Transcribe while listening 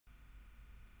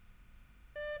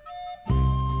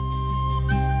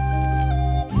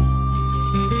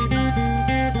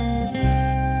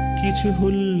কিছু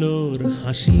হুল্লোর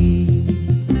হাসি,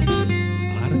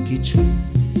 আর কিছু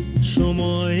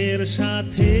সময়ের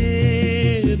সাথে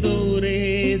দৌড়ে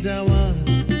যাওয়া,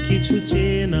 কিছু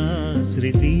চেনা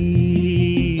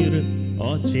স্মৃতির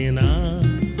অচেনা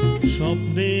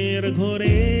স্বপ্নের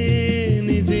ঘরে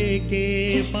নিজেকে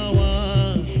পাওয়া,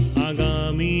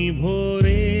 আগামী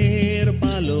ভোরের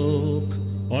পালক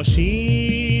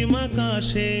অসীম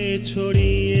আকাশে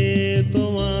ছড়িয়ে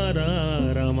তোমার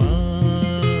আর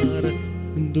আমার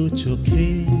দু চোখে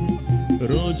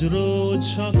রোজ রোজ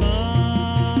সকাল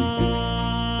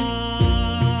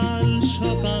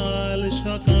সকাল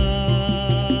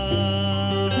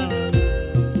সকাল,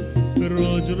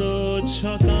 রোজ রোজ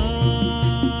সকাল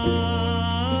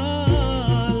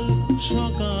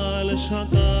সকাল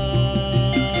সকাল,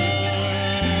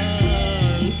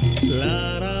 লা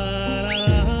লা লা,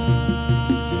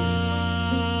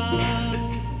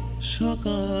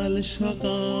 সকাল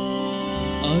সকাল।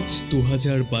 আজ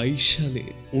 2022 সালে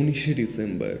 19শে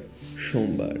ডিসেম্বর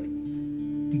সোমবার,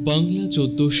 বাংলা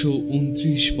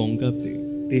 1429 বঙ্গাব্দে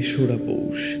 3রা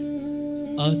পৌষ।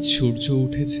 আজ সূর্য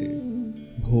উঠেছে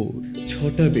ভোর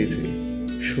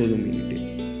 6:16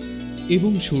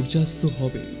 এবং সূর্যাস্ত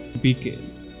হবে বিকেল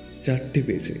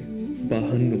 4:52।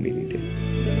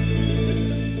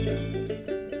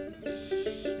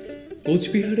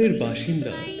 কোচবিহারের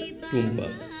বাসিন্দা টুম্পা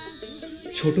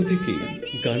ছোট থেকেই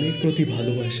গানের প্রতি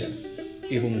ভালোবাসা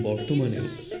এবং বর্তমানেও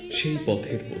সেই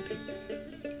পথের পথে।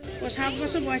 ও 7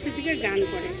 বছর বয়সে থেকে গান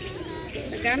করে,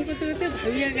 গান করতে করতে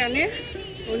ভাবিয়া গানে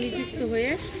ও নিযুক্ত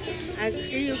হয়ে আজ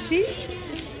এই অবধি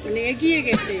মানে এগিয়ে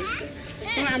গেছে।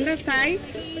 তো আমরা চাই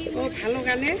ও ভালো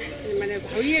গানে মানে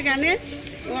ভাবিয়া গানে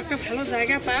ও একটা ভালো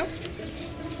জায়গা পাও,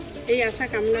 এই আশা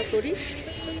কামনা করি।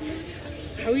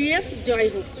 ভাবিয়ার জয়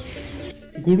হোক।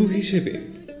 গুরু হিসেবে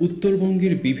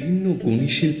উত্তরবঙ্গের বিভিন্ন গুণী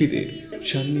শিল্পীদের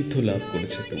সান্নিধ্য লাভ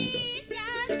করেছে টুম্পা।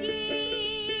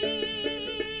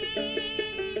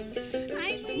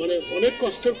 মানে অনেক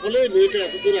কষ্টের ফলে মেয়েটা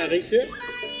এত দূর আগাইছে।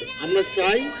 আমরা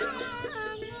চাই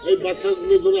এই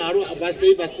বাচ্চাগুলো যেন আরো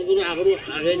এই বাচ্চাগুলো আরো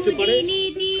আগাইতে পারে।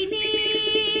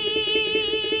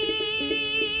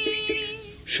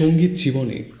 সঙ্গীত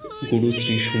জীবনে গুরু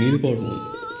শ্রী সুনীল বর্মন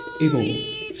এবং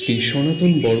শ্রী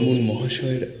সনাতন বর্মন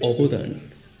মহাশয়ের অবদান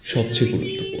সবচেয়ে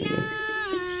গুরুত্বপূর্ণ।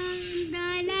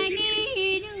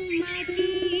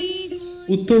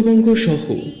 উত্তরবঙ্গ সহ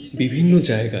বিভিন্ন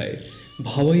জায়গায়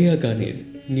ভাওয়াইয়া গানের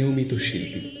নিয়মিত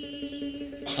শিল্পী।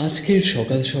 আজকের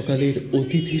সকাল সকালের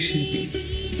অতিথি শিল্পী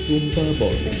টুম্পা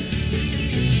বর্মন।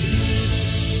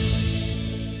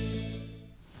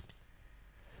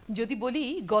 যদি বলি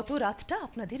গত রাতটা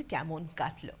আপনাদের কেমন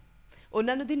কাটলো,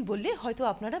 অন্যান্য দিন বললে হয়তো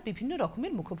আপনারা বিভিন্ন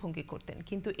রকমের মুখভঙ্গি করতেন,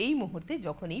 কিন্তু এই মুহূর্তে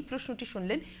যখন এই প্রশ্নটি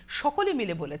শুনলেন সকলে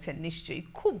মিলে বলেছেন নিশ্চয়ই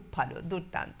খুব ভালো,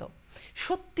 দুর্দান্ত।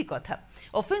 সত্যি কথা,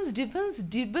 offence, defence,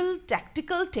 dribble,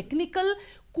 tactical, technical,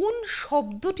 কোন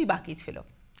শব্দটি বাকি ছিল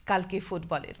কালকে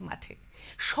ফুটবলের মাঠে?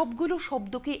 সবগুলো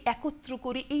শব্দকে একত্র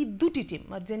করে এই দুটি টিম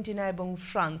আর্জেন্টিনা এবং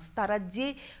ফ্রান্স তারা যে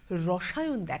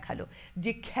রসায়ন দেখালো,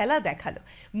 যে খেলা দেখালো,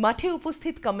 মাঠে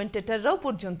উপস্থিত কমেন্টেটররাও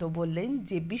পর্যন্ত বললেন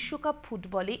যে বিশ্বকাপ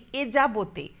ফুটবলে এ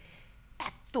যাবতে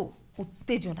এত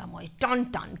উত্তেজনাময় টান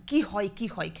টান কি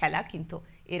হয় খেলা কিন্তু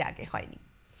এর আগে হয়নি।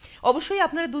 অবশ্যই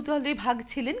আপনারা দু দলে ভাগ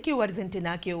ছিলেন, কেউ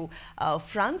আর্জেন্টিনা কেউ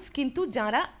ফ্রান্স, কিন্তু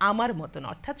যারা আমার মতন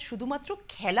অর্থাৎ শুধুমাত্র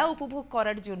খেলা উপভোগ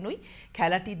করার জন্যই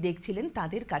খেলাটি দেখছিলেন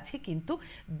তাদের কাছে কিন্তু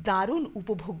দারুণ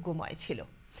উপভোগ্যময় ছিল।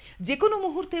 যে কোনো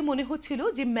মুহূর্তে মনে হচ্ছিল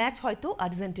যে ম্যাচ হয়তো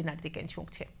আর্জেন্টিনার দিকে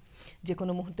ঝুঁকছে, যে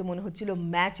কোনো মুহূর্তে মনে হচ্ছিল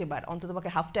ম্যাচ এবার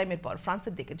অন্ততপক্ষে হাফ টাইমের পর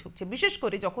ফ্রান্সের দিকে ঝুঁকছে। বিশেষ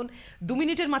করে যখন 2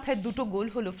 মিনিটের মাথায় 2টো গোল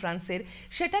হলো ফ্রান্সের,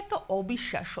 সেটা একটা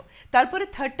অবিশ্বাস্য। তারপরে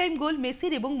থার্ড টাইম গোল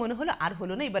মেসির এবং মনে হলো আর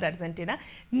হলো না, এবার আর্জেন্টিনা।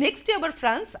 নেক্সটে আবার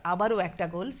ফ্রান্স, আবারও একটা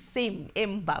গোল, সেম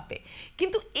এমবাপে।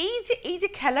 কিন্তু এই যে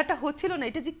খেলাটা হচ্ছিল না,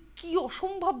 এটা যে কি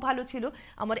অসম্ভব ভালো ছিল।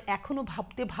 আমার এখনও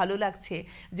ভাবতে ভালো লাগছে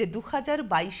যে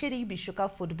 2022-এর এই বিশ্বকাপ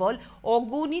ফুটবল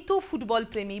অগণিত ফুটবল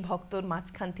প্রেমী ভক্তর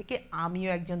মাঝখান থেকে আমিও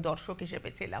একজন দর্শক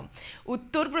হিসেবে ছিলাম।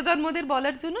 উত্তর প্রজন্মদের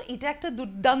বলার জন্য এটা একটা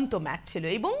দুর্দান্ত ম্যাচ ছিল।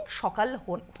 এবং সকাল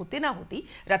হতে না হতেই,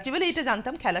 রাত্রিবেলা এটা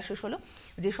জানতাম খেলা শেষ হলো,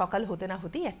 যে সকাল হতে না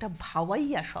হতেই একটা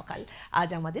ভাওয়াইয়া সকাল আজ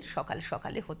আমাদের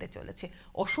সকালে হতে চলেছে।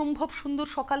 অসম্ভব সুন্দর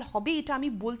সকাল হবে এটা আমি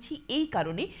বলছি এই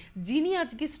কারণে, যিনি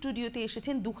আজকে স্টুডিওতে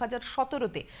এসেছেন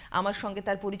 2017-তে আমার সঙ্গে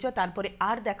তার পরিচয়, তারপরে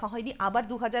আর দেখা হয়নি, আবার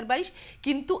 2022।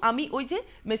 কিন্তু আমি ওই যে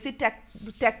মেসির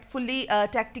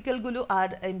ট্যাকটিক্যালগুলো আর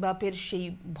এমবাপের সেই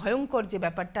ভয়ঙ্কর যে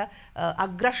ব্যাপারটা,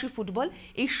 আগ্রাসী ফুটবল,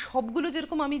 এই সবগুলো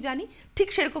যেরকম আমি জানি, ঠিক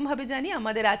সেরকমভাবে জানি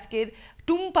আমাদের আজকের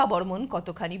টুম্পা বর্মন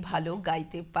কতখানি ভালো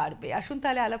গাইতে পারবে। আসুন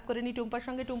তাহলে আলাপ করে নি টুম্পার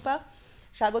সঙ্গে। টুম্পা,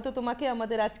 স্বাগত তোমাকে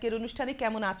আমাদের আজকের অনুষ্ঠানে।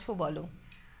 কেমন আছো বলো?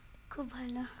 খুব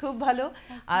ভালো। খুব ভালো।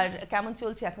 আর কেমন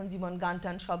চলছে এখন জীবন, গান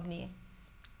টান সব নিয়ে?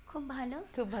 খুব ভালো।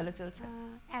 খুব ভালো চলছে।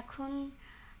 এখন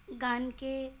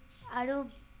গানকে আরো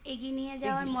এগিয়ে নিয়ে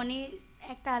যাওয়ার মনে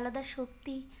একটা আলাদা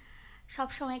শক্তি সব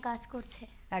সময় কাজ করছে।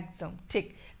 একদম ঠিক।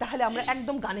 তাহলে আমরা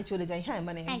একদম গানে চলে যাই। হ্যাঁ,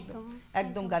 মানে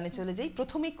একদম গানে চলে যাই।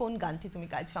 প্রথমে কোন গানটি তুমি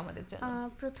গাইছো আমাদের জন্য?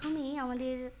 প্রথমেই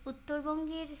আমাদের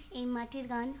উত্তরবঙ্গের এই মাটির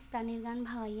গান, প্রাণের গান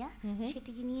ভাওয়াইয়া,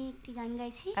 সেটিকে নিয়ে একটি গান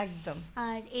গাইছি। একদম।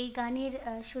 আর এই গানের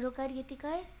সুরকার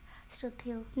গীতিকার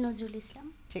শ্রদ্ধেয় নজরুল ইসলাম।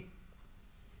 ঠিক।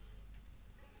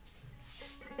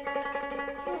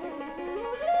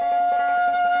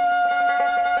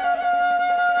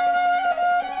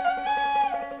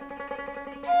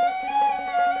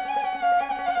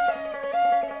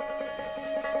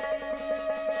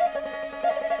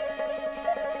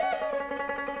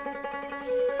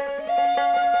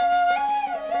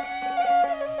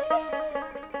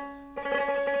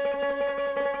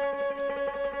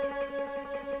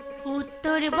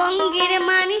 উত্তরবঙ্গের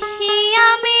মানসি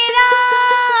আমরা,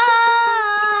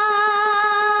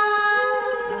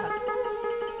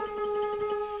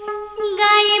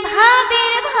 গায়ে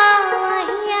ভাবের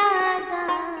ভাওয়াইয়া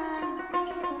গান,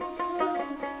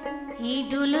 এই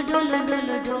ডুলু ডুলু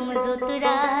ডুলু ডুম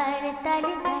দোতরার তালে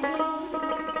তালে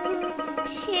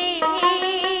সে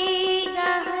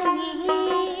গানে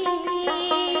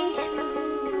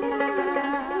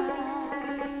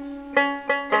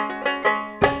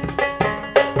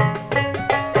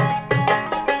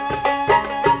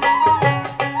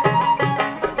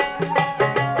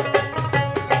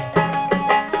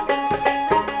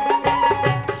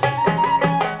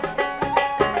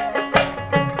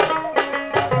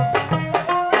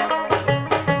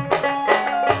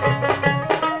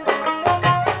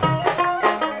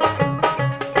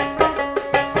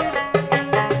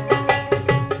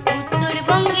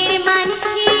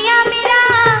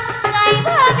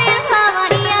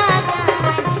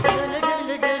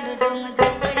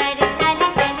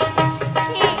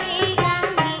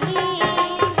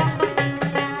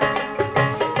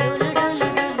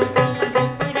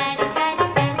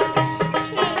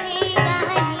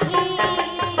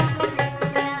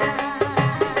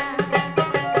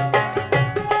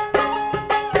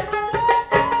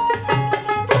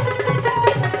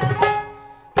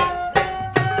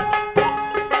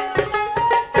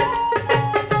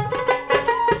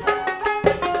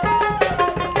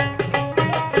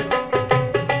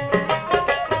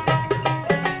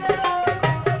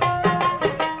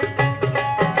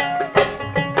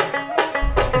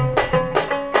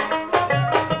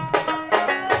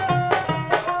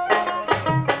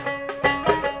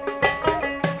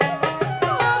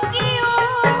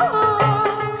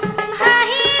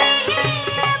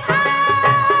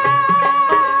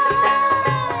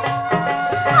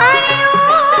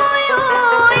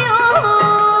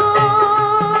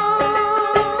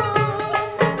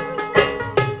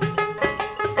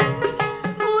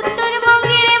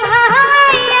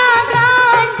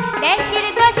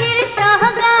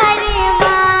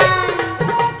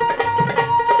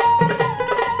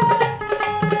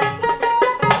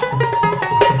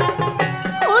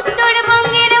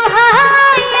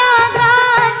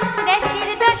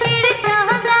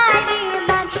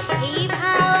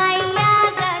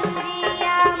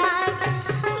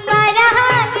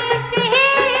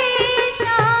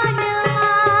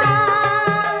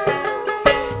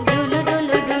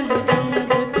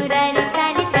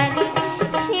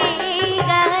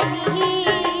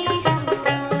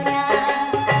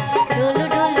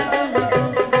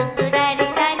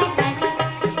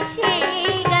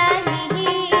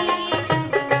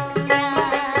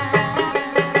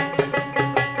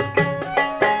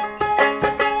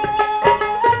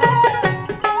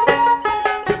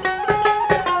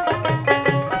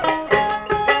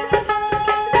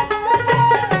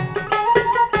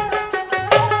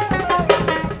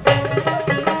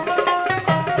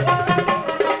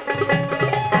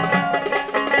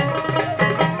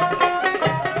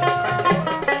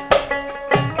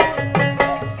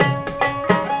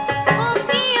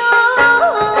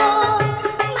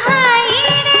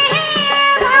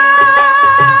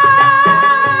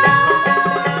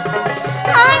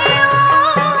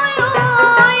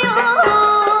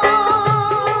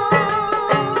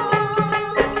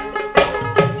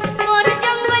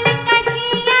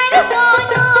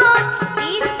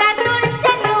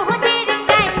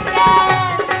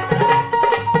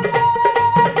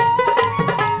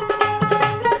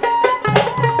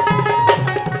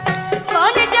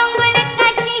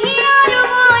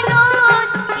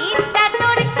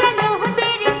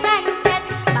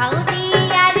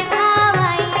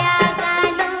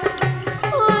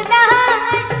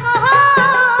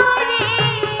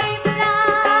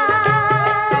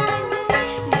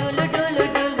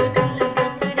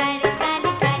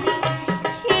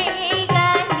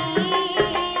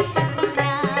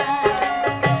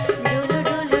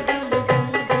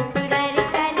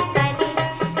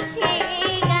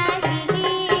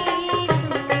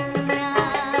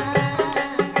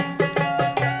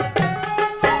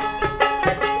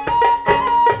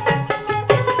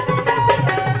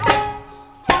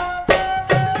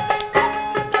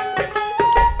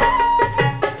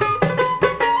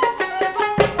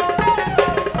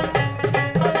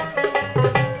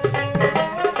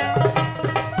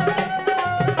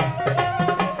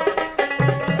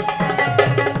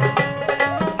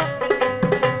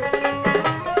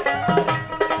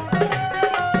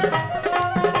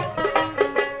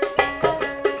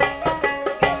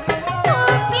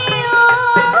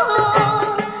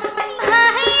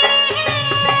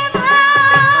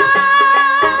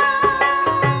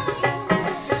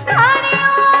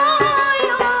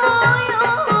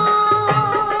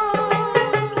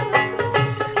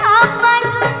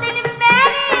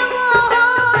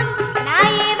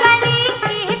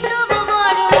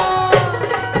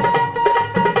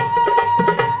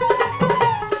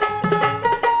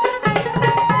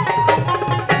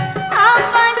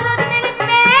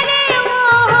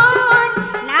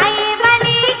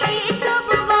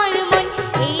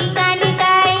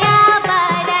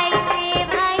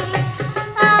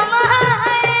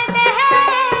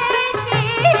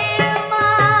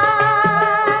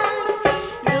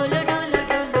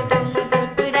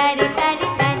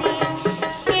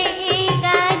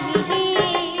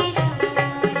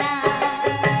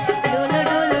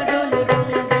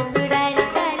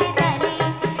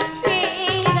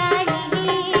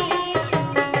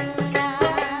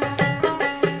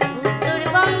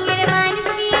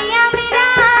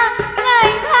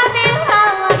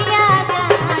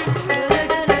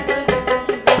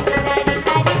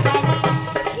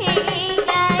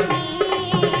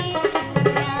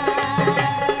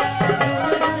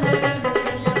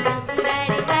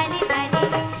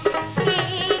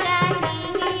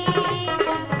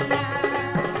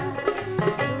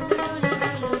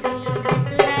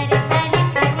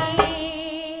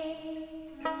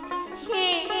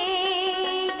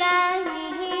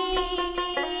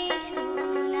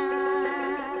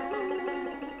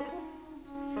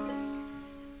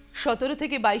 17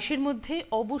 থেকে 22-এর মধ্যে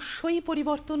অবশ্যই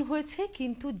পরিবর্তন হয়েছে,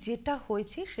 কিন্তু যেটা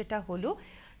হয়েছে সেটা হলো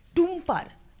টুম্পার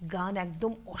গান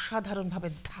একদম অসাধারণভাবে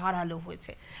ধারালো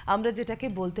হয়েছে। আমরা যেটাকে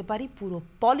বলতে পারি পুরো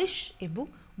পলিশ এবং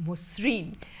মসৃণ।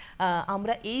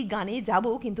 আমরা এই গানে যাব,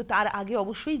 কিন্তু তার আগে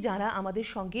অবশ্যই যারা আমাদের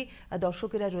সঙ্গে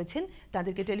দর্শকেরা রয়েছেন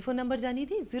তাদেরকে টেলিফোন নাম্বার জানিয়ে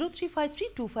দিই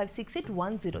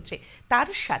 0353256103। তার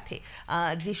সাথে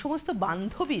যে সমস্ত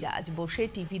বান্ধবীরা আজ বসে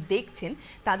টিভি দেখছেন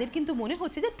তাদের কিন্তু মনে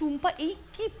হচ্ছে যে টুম্পা এই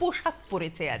কি পোশাক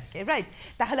পরেছে আজকে, রাইট?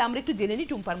 তাহলে আমরা একটু জেনে নিই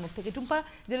টুম্পার মুখ থেকে। টুম্পা,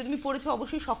 যেটা তুমি পরেছো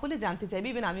অবশ্যই সকলে জানতে চাইবে,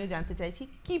 ইভেন আমিও জানতে চাইছি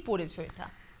কি পরেছো এটা।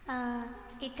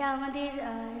 এটা আমাদের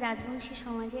রাজবংশী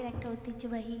সমাজের একটা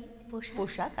ঐতিহ্যবাহী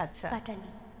পোশাক। আচ্ছা, পাটালি।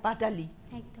 পাটালি,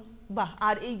 একদম। বাহ।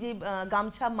 আর এই যে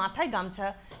গামছা, মাথায় গামছা,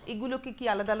 এগুলোকে কি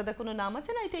আলাদা আলাদা কোনো নাম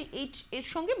আছে না? এটা এর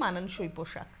সঙ্গে মানানসই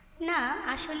পোশাক না,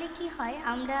 আসলে কি হয়,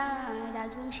 আমরা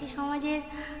রাজবংশী সমাজের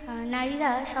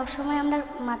নারীরা সবসময় আমরা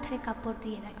মাথায় কাপড়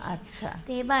দিয়ে রাখি। আচ্ছা।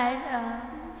 তো এবার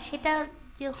সেটা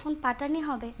যখন পাটানি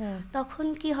হবে তখন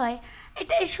কি হয়,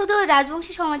 এটা শুধু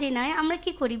রাজবংশী সমাজেই নয়, আমরা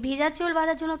কি করি, ভেজা চুল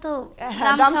বাঁধার জন্য তো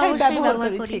গামছা অবশ্যই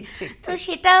ব্যবহার করি। তো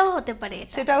সেটাও হতে পারে।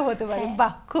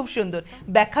 বাহ, খুব সুন্দর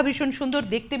ব্যাখ্যা, ভীষণ সুন্দর,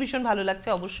 দেখতে ভীষণ ভালো লাগছে।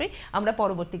 অবশ্যই আমরা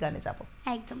পরবর্তী গানে যাব।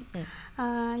 একদম।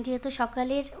 যেহেতু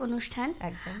সকালের অনুষ্ঠান,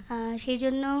 একদম সেই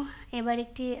জন্য এবার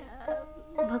একটি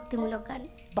ভক্তিমূলক গান।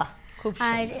 বাহ, খুব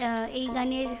সুন্দর। আর এই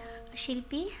গানের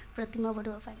শিল্পী প্রতিমা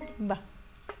বড়ুয়া পান্ডে। বাহ,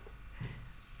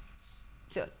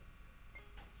 চল।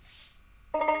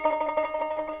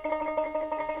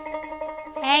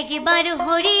 একবার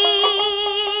হরি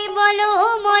বলো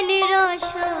মনের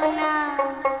রসনা,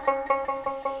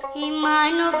 এই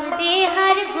মানব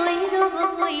দেহার গৈরব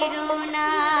গৈরনা।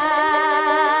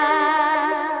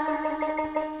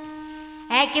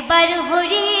 একবার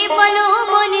হরি বলো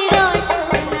মনের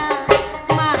রসনা,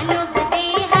 মানব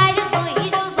দেহার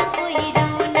গৈরব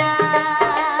গৈরনা।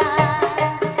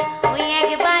 ওই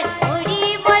একবার হরি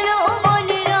বলো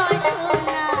মনের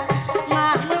রসনা,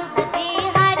 মানব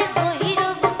দেহার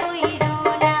গৈরব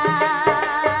গৈরনা।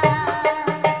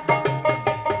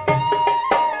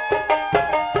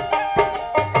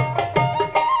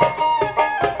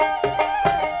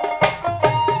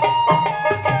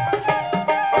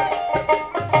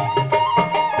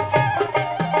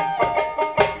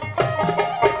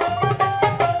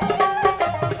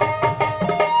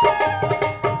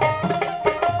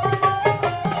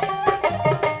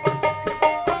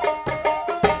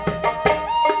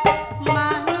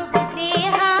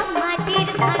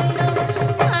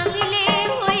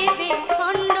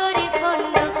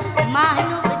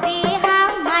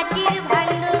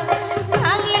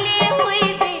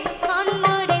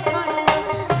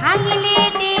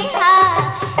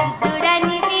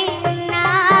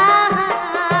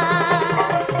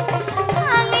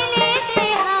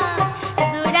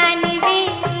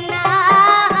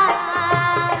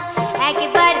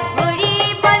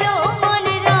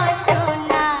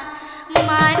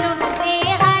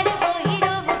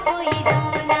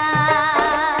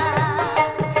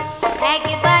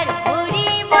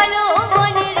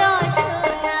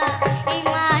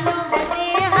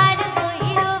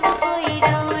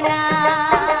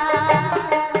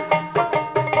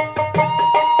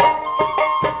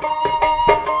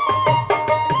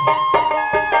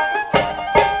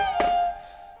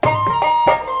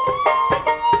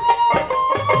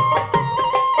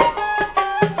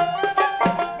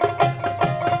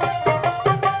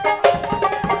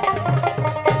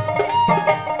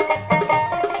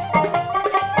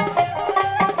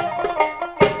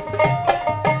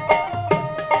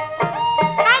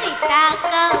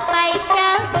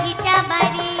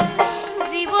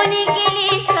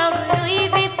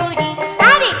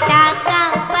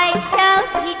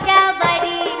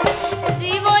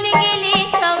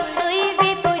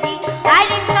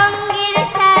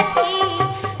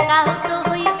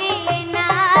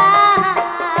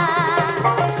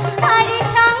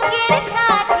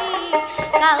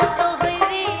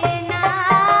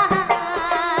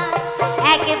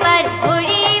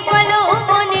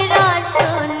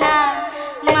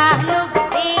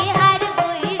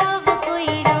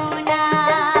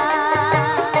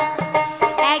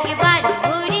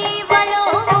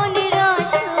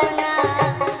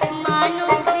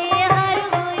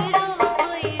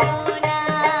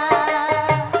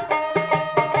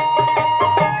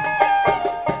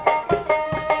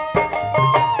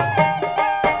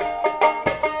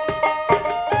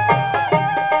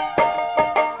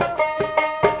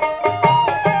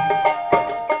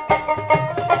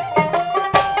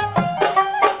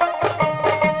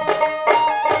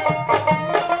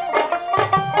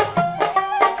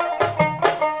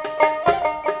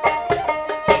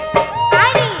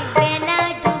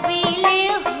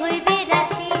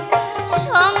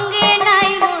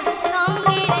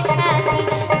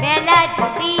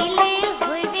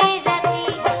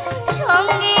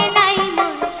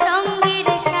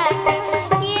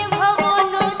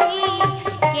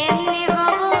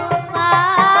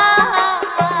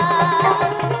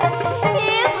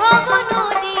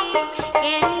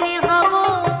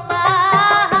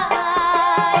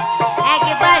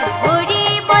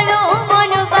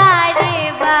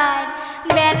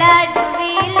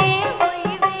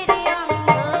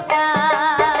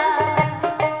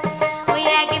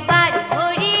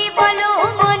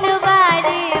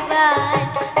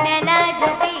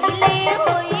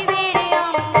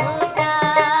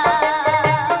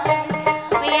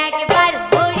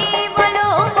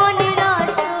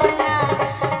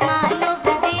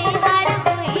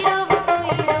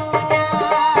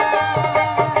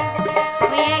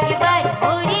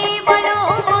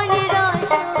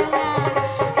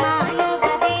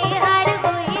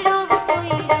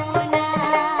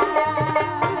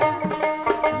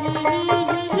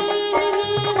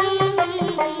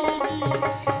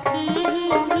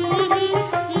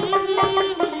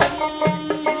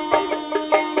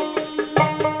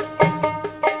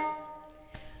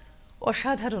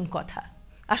 অসাধারণ কথা।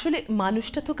 আসলে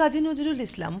মানুষটা তো কাজী নজরুল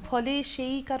ইসলাম, ফলে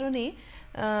সেই কারণে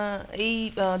এই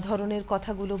ধরনের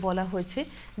কথাগুলো বলা হয়েছে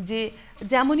যে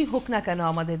যেমনই হোক না কেন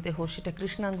আমাদের দেহ, সেটা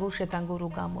কৃষ্ণাঙ্গ শ্বেতাঙ্গ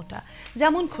রোগা মোটা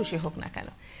যেমন খুশি হোক না কেন,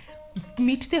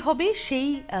 মিটতে হবে সেই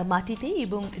মাটিতেই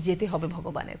এবং যেতে হবে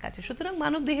ভগবানের কাছে। সুতরাং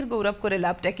মানব দেহের গৌরব করে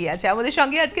লাভটা কি আছে? আমাদের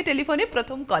সঙ্গে আজকে টেলিফোনে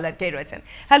প্রথম কলার কে রয়েছেন।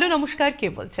 হ্যালো, নমস্কার, কে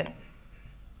বলছেন?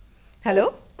 হ্যালো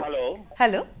হ্যালো,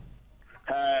 হ্যালো,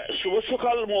 হ্যাঁ, শুভ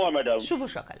সকাল মোয়া ম্যাডাম। শুভ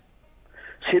সকাল।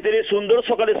 শীতের এই সুন্দর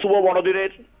সকালে শুভ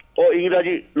বড়দিনের ও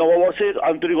ইংরাজি নববর্ষের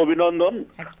আন্তরিক অভিনন্দন,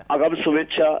 একদম। আগাম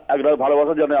শুভেচ্ছা, একবার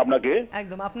ভালোবাসা জানাই আপনাকে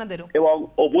একদম, আপনাদেরও। এবং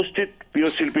উপস্থিত প্রিয়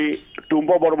শিল্পী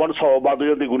টুম্পা বর্মন সহ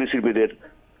বাদ্যযন্ত্রী গুণী শিল্পীদের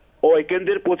ও এই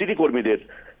কেন্দ্রের প্রতিটি কর্মীদের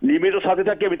নিয়মিত সাথে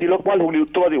থাকি আমি তিলক পাল, হুগলি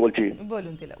উত্তরবাদী বলছি।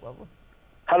 বলুন তিলক বাবু।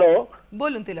 হ্যালো,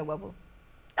 বলুন তিলক বাবু।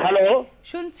 হ্যালো,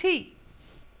 শুনছি।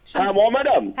 হ্যাঁ মোয়া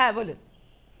ম্যাডাম, হ্যাঁ বলুন।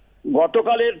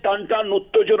 গতকালের টান টান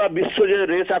উত্তেজনা বিশ্ব যে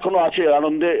রেস এখনো আছে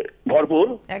আনন্দে ভরপুর,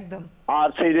 একদম। আর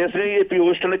সেই রেস নিয়ে এই প্রিয়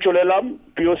অনুষ্ঠানে চলে এলাম।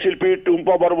 প্রিয় শিল্পী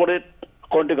টুম্পা বর্মনের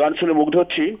কণ্ঠে গান শুনে মুগ্ধ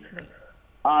হচ্ছি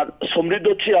আর সমৃদ্ধ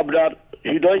হচ্ছি আপনার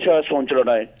হৃদয় ছায়া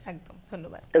সঞ্চালনায়। একদম,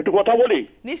 ধন্যবাদ। একটু কথা বলি?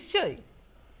 নিশ্চয়ই।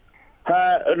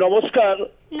 হ্যাঁ, নমস্কার।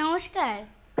 নমস্কার।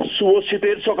 শুভ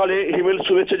শীতের সকালে হিমেল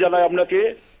শুভেচ্ছা জানাই আপনাকে।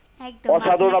 একদম,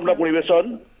 অসাধারণ আপনার পরিবেশন।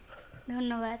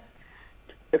 ধন্যবাদ।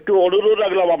 একটু অনুরোধ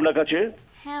রাখলাম আপনার কাছে।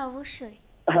 হ্যাঁ, অবশ্যই।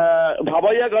 হ্যাঁ,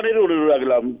 ভাবাইয়া গানের অনুরোধ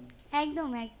রাখলাম, একদম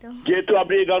একদম। যেহেতু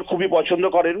আপনি এই গান খুবই পছন্দ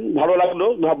করেন। ভালো লাগলো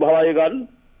ভাবাইয়া গান।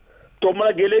 তোমরা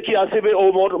গেলে কি আসবে ও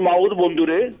মোর মাউর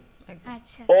বন্ধুরে,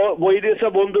 আচ্ছা। ও বৈদেশা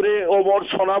বন্ধুরে, ও মোর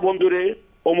সোনা বন্ধুরে,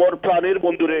 ও মোর প্রাণের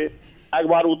বন্ধুরে,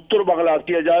 একবার উত্তর বাংলা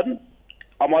আসিয়া যান,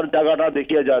 আমার জায়গাটা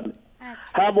দেখিয়া যান।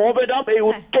 আচ্ছা। হ্যাঁ মোহ ম্যাডাম, এই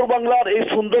উত্তর বাংলার এই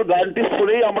সুন্দর গানটি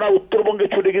শুনেই আমরা উত্তরবঙ্গে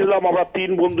ছুটে গেছিলাম, আমরা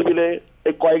 3 বন্ধু মিলে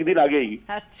এই কয়েকদিন আগেই।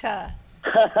 আচ্ছা।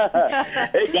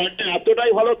 এই গানটা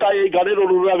এতটাই ভালো, তাই এই গানের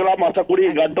অনুরোধ রাখলাম। আশা করি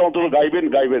এই গানটা অন্তত গাইবেন।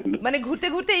 মানে ঘুরতে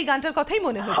ঘুরতে এই গানটার কথাই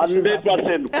মনে হচ্ছে।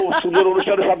 100% খুব সুন্দর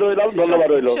অনুষ্ঠানের সাথে হইলাম। ধন্যবাদ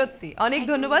হইলো। সত্যি অনেক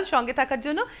ধন্যবাদ সঙ্গে থাকার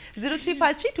জন্য।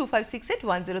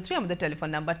 03532568 আমাদের টেলিফোন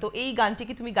নাম্বার। তো এই গানটি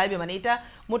কি তুমি গাইবে? মানে এটা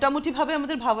মোটামুটি ভাবে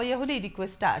আমাদের ভাবাইয়া হলে এই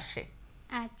রিকোয়েস্টটা আসে।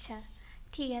 আচ্ছা,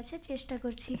 ঠিক আছে, চেষ্টা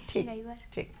করছি গাইবার।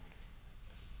 ঠিক।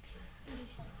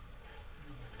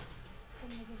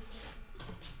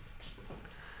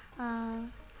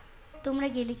 তোমরা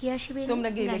গেলে কি আসবে? তোমরা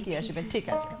গেলে কি আসবে, ঠিক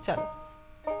আছে, চলো।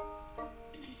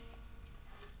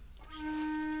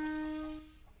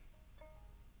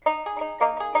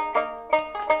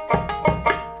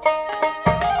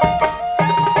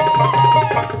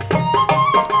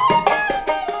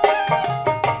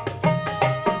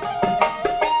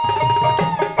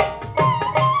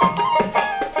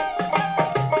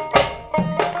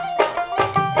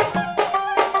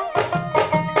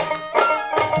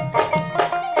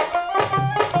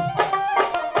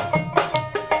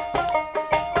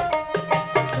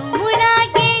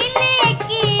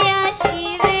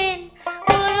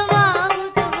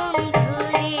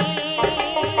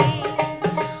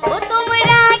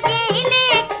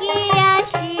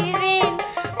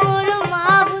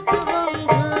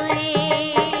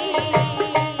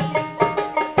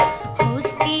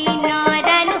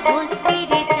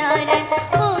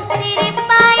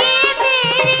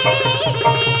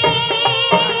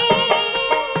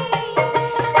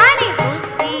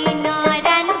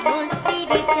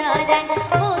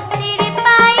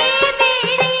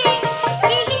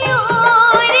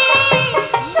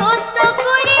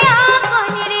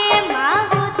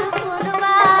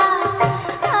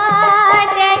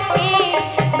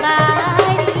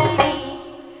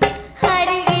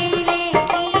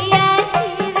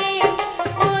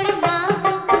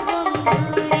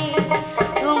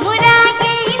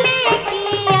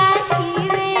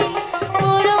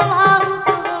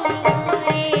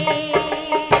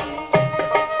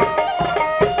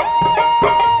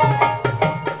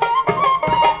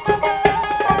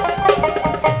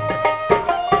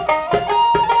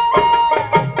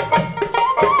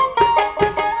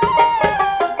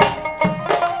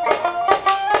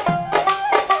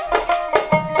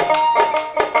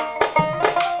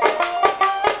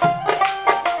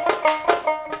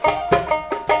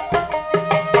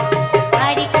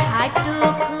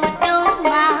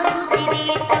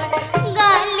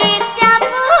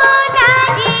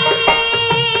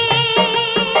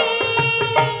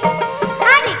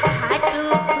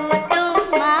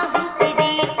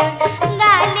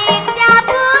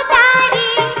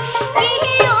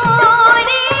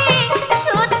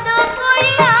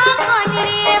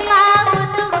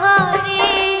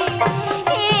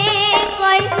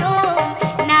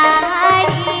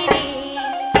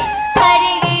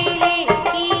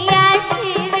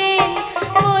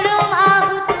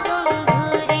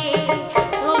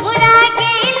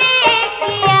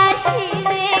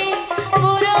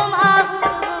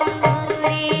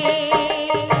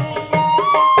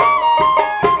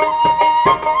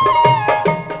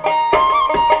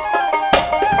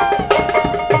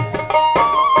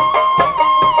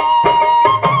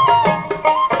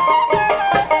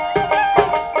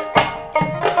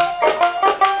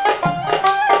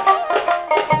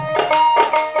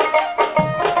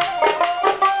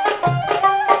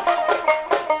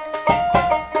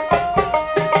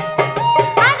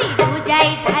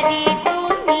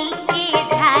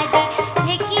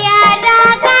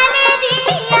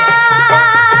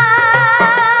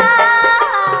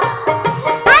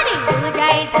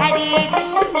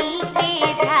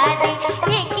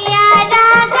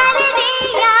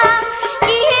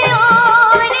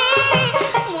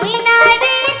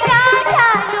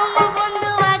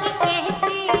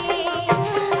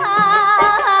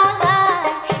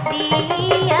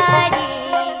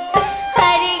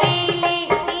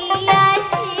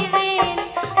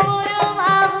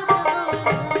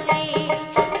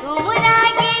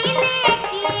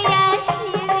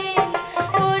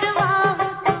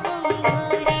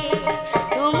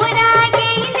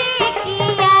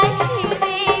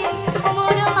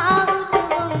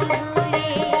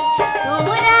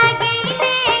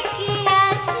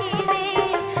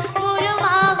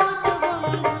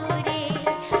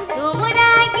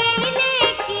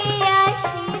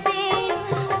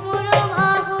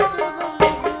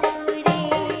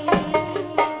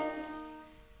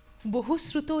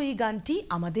 শ্রুত এই গানটি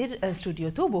আমাদের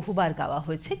স্টুডিওতেও বহুবার গাওয়া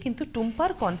হয়েছে, কিন্তু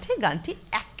টুম্পার কণ্ঠে গানটি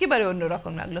একেবারে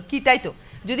অন্যরকম লাগলো। কি তাই তো?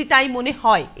 যদি তাই মনে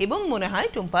হয় এবং মনে হয়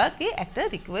টুম্পাকে একটা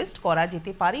রিকোয়েস্ট করা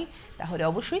যেতে পারে, তাহলে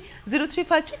অবশ্যই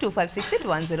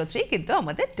 03532568 কিন্তু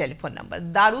আমাদের টেলিফোন নাম্বার।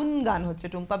 দারুণ গান হচ্ছে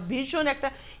টুম্পা, ভীষণ একটা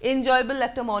এনজয়েবল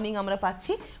একটা মর্নিং আমরা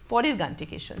পাচ্ছি। পরের গানটি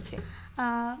কে শুনছি?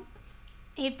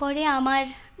 এরপরে আমার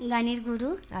গানের গুরু,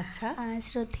 আচ্ছা,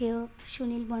 শ্রদ্ধেয়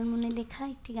সুনীল বর্মনের লেখা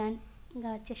একটি গান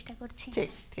গাওয়ার চেষ্টা করছি।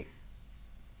 ঠিক ঠিক।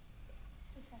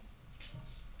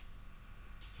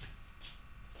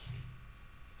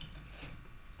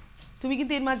 তুমি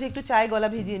কিন্তু এর মাঝে একটু চায়ে গলা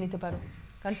ভিজিয়ে নিতে পারো,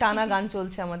 কারণ টানা গান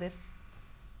চলছে আমাদের।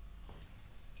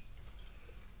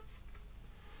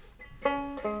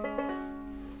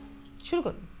 শুরু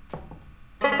করুন।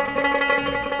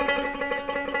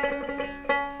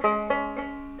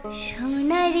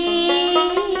 সোনারে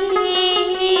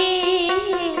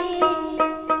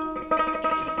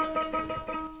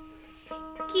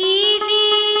কি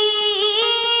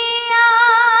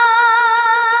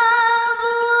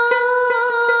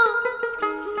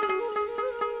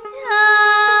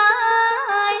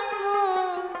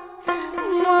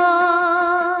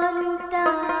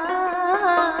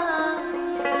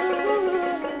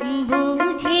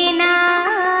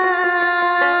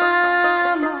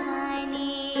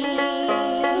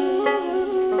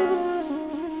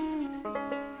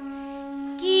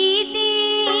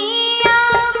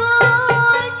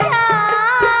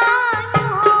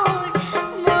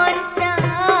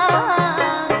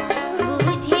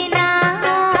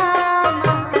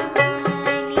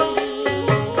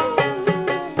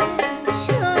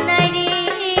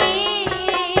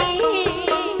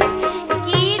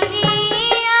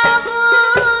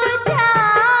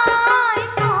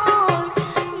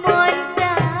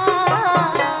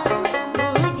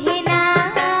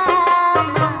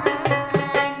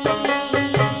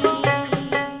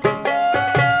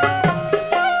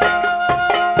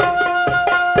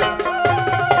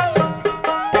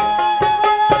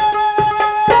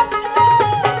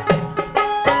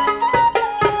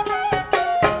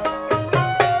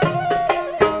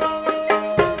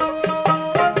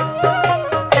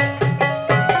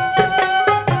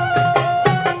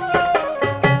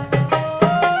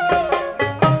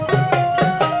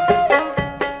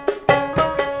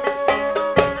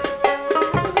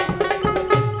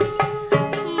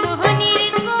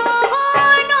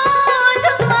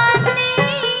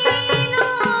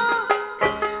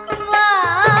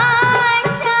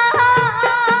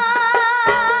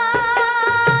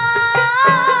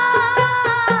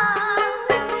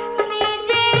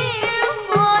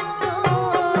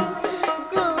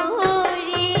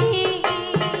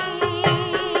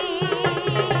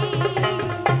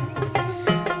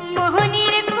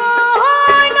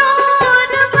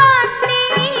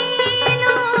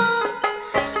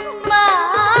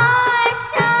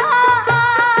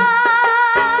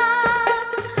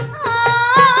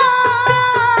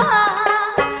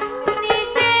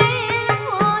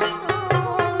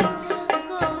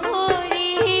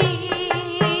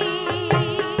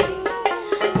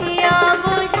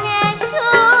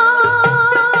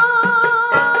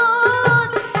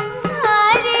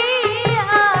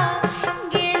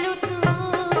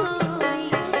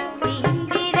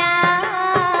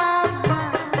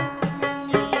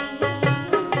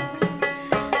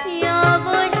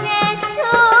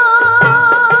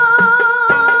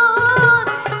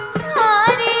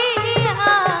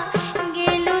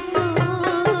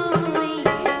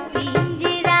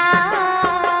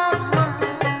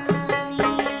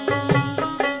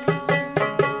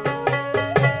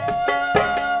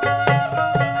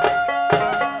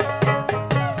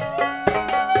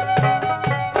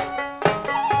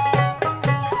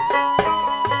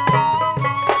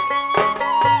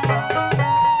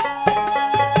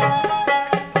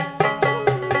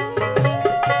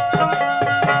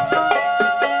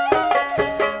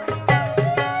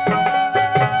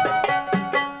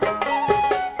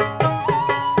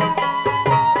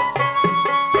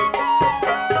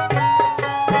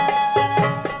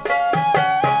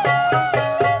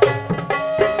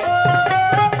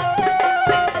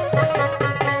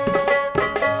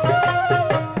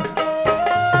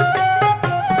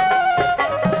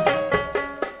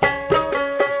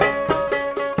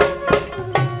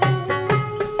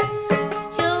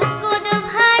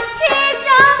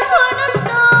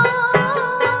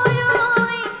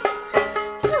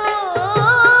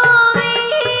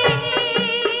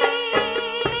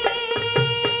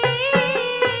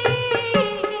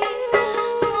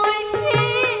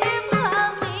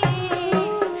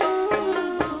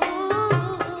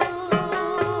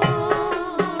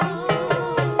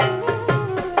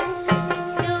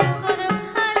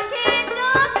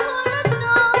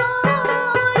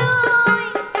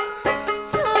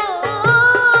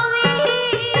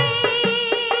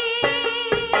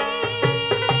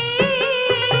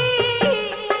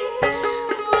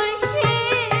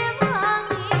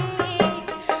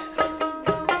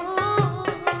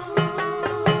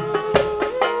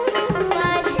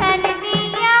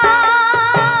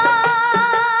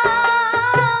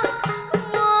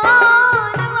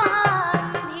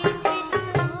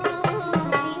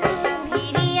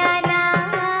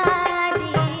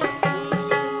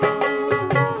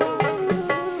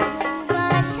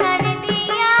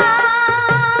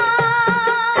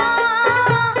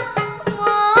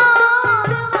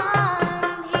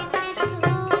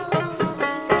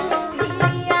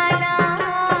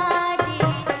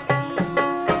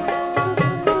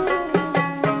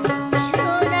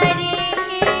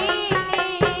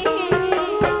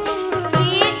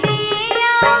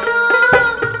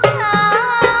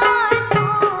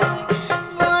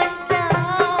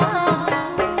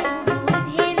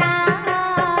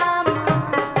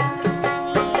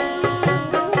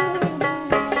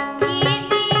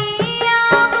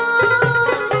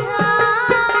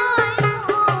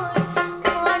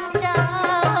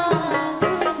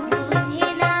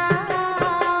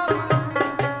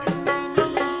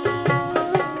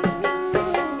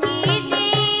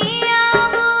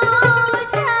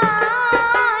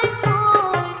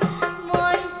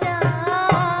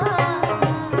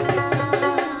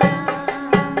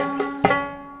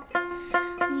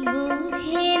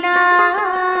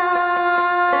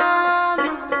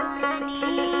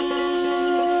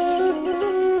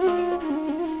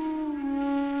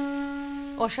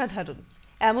অসাধারণ,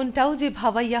 এমনটাও যে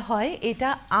ভাবাইয়া হয় এটা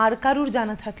আর কারুর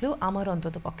জানা থাকলেও আমার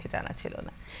অন্তত পক্ষে জানা ছিল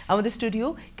না। আমাদের স্টুডিও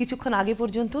কিছুক্ষণ আগে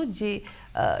পর্যন্ত যে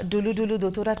ডুলু ডুলু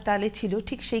দোতরার তালে ছিল,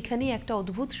 ঠিক সেইখানেই একটা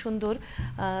অদ্ভুত সুন্দর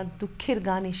দুঃখের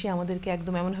গান এসে আমাদেরকে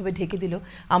একদম এমনভাবে ঢেকে দিল,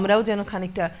 আমরাও যেন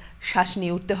খানিকটা শ্বাস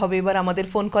নিয়ে উঠতে হবে এবার আমাদের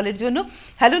ফোন কলের জন্য।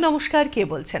 হ্যালো, নমস্কার, কে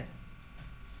বলছেন?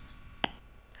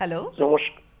 হ্যালো,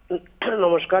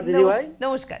 নমস্কার দিদি ভাই।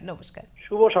 নমস্কার। নমস্কার,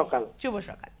 শুভ সকাল। শুভ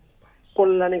সকাল।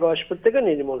 কল্যাণী গয়েশপুর থেকে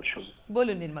নির্মল সুম।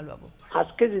 বলুন নির্মল বাবু।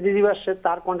 আজকে যে দিদি ভাইয়ের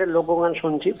তার কণ্ঠের লোকগান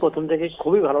শুনছি, প্রথম থেকে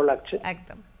খুবই ভালো লাগছে।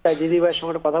 একদম, তাই দিদি ভাইয়ের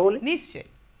সঙ্গে কথা বলি। নিশ্চয়ই।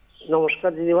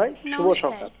 নমস্কার দিদি ভাই, শুভ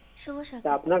সকাল। শুভ সকাল।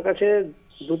 আপনার কাছে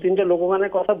 2-3টে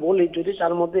লোকগানের কথা বলি, যদি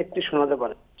তার মধ্যে একটি শোনাতে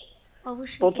পারেন।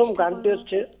 অবশ্যই। প্রথম গানটি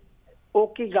হচ্ছে ও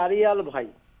কি গাড়িয়াল ভাই,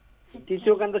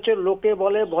 দ্বিতীয় গানটা হচ্ছে লোকে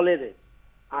বলে বলে রে,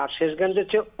 আর শেষ গানটা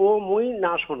হচ্ছে ও মুই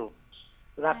না শোনো।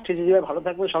 রাখছি দিদি ভাই, ভালো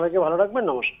থাকবেন, সবাইকে ভালো রাখবেন,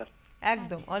 নমস্কার।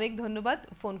 একদম, অনেক ধন্যবাদ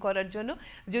ফোন করার জন্য।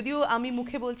 যদিও আমি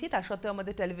মুখে বলছি, তার সত্ত্বেও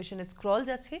আমাদের টেলিভিশনে স্ক্রল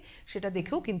যাচ্ছে, সেটা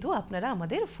দেখেও কিন্তু আপনারা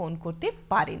আমাদের ফোন করতে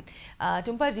পারেন।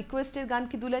 টুম্পার রিকোয়েস্টের গান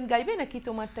কি দুলাইন গাইবে নাকি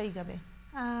তোমারটাই যাবে?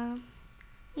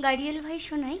 গাড়িয়াল ভাই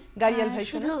শোনাই। গাড়িয়াল ভাই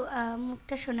শুধু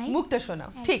মুখটা শোনাই। মুখটা শোনাও,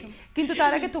 ঠিক। কিন্তু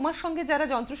তার আগে তোমার সঙ্গে যারা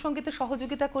যন্ত্রসঙ্গীতে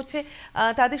সহযোগিতা করছে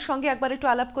তাদের সঙ্গে একবার একটু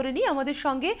আলাপ করে নিই। আমাদের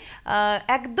সঙ্গে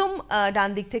একদম ডান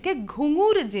দিক থেকে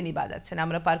ঘুঙুর যিনি বাজাচ্ছেন,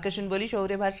 আমরা পারকাশন বলি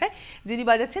শহুরে ভাষায়, যিনি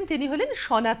বাজাচ্ছেন তিনি হলেন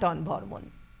সনাতন বর্মন,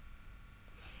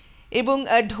 এবং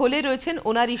ঢোলে রয়েছেন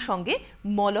ওনারই সঙ্গে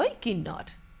মলয় কিন্নর।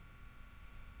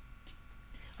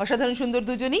 অসাধারণ সুন্দর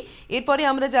দুজনই। এরপরে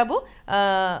আমরা যাব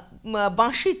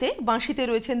বাঁশিতে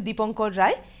রয়েছেন দীপঙ্কর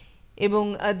রায়, এবং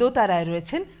দোতারায়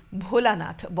রয়েছেন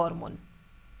ভোলানাথ বর্মন।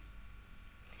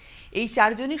 এই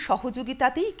চারজনের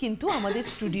সহযোগিতাতেই কিন্তু আমাদের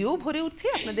স্টুডিও ভরে উঠছে,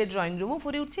 আপনাদের ড্রয়িং রুমও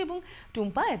ভরে উঠছে, এবং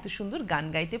টুম্পা এত সুন্দর গান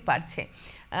গাইতে পারছে।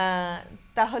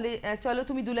 তাহলে চলো,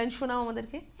 তুমি দুলাইন শোনাও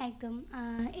আমাদেরকে। একদম।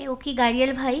 ও কি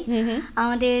গাড়িয়াল ভাই,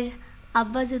 আমাদের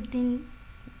আব্বাসউদ্দিন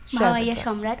ভাওয়াইয়া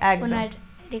সম্রাট, ওনার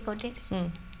রেকর্ডেড।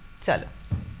 চলো।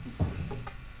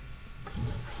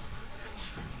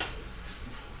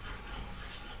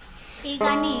 এই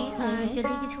গানে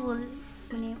যদি কিছু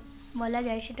বলা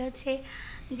যায়, সেটা হচ্ছে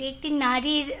যে একটি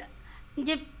নারীর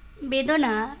যে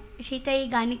বেদনা, সেটা এই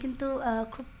গানে কিন্তু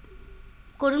খুব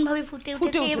করুণভাবে ফুটে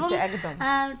উঠেছে, এবং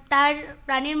তার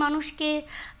প্রাণের মানুষকে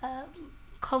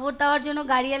খবর দেওয়ার জন্য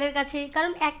গাড়িয়ালের কাছে,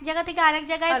 কারণ এক জায়গা থেকে আরেক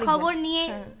জায়গায় খবর নিয়ে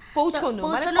পৌঁছানো,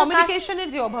 কমিউনিকেশনের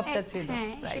যে অভাবটা ছিল,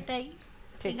 সেটাই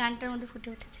এই গানটার মধ্যে ফুটে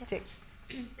উঠেছে। ঠিক।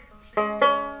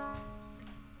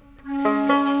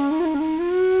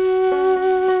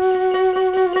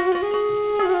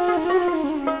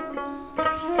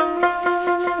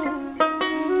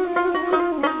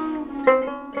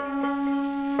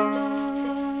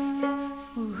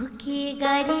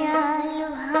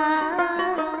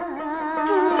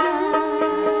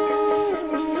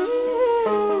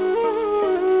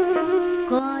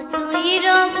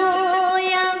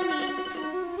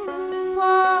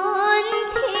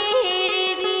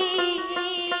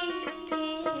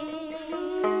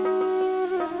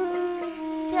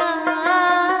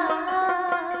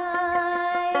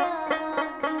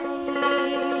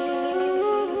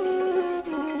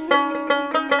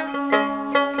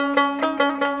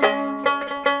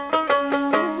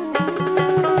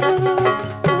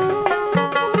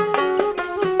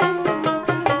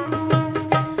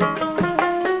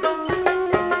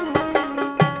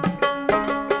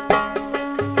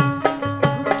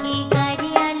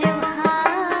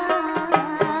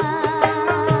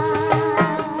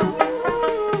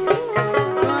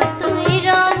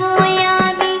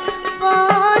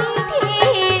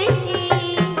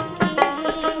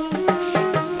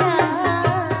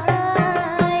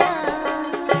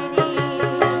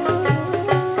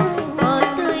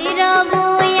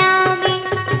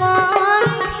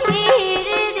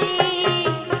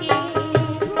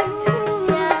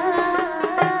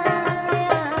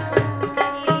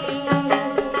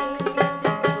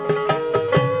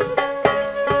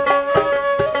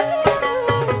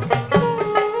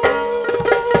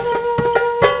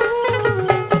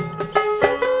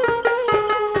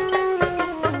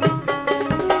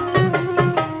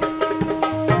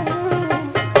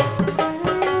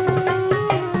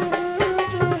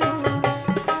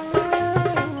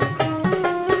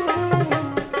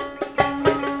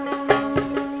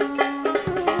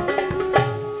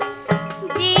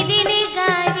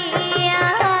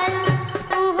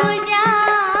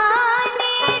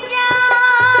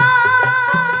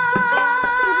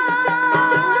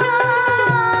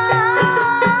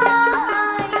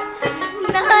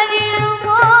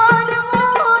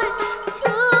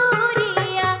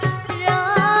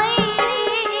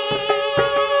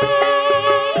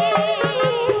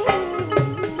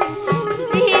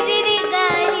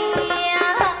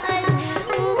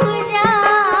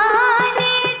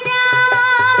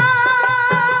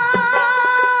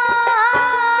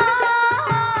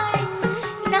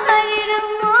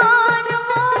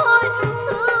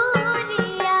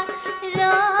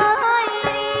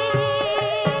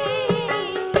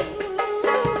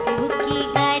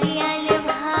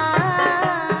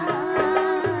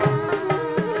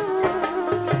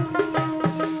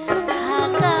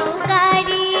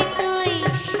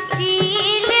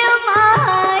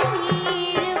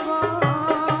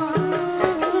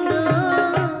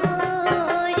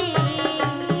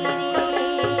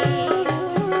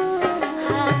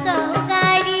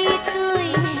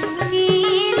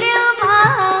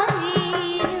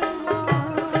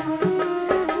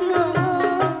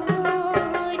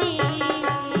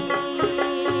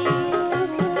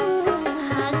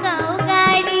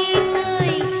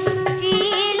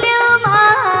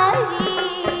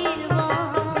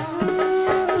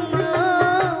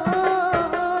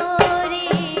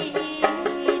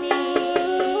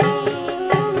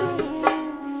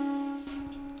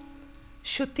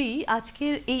 সত্যি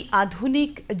আজকের এই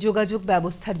আধুনিক যোগাযোগ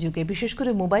ব্যবস্থার যুগে বিশেষ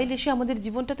করে মোবাইল এসে আমাদের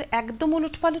জীবনটা তো একদম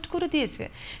ওলটপালট করে দিয়েছে।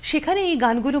 সেখানে এই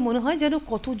গানগুলো মনে হয় যেন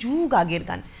কত যুগ আগের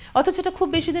গান, অথচ এটা খুব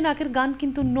বেশি দিন আগের গান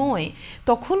কিন্তু নয়।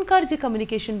 তখনকার যে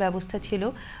কমিউনিকেশন ব্যবস্থা ছিল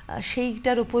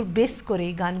সেইটার উপর বেস করে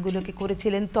এই গানগুলোকে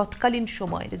করেছিলেন তৎকালীন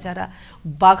সময়ের যারা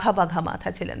বাঘা বাঘা মাথা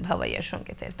ছিলেন ভাওয়াইয়া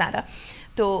সঙ্গীতের তারা।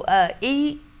 তো এই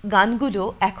গানগুলো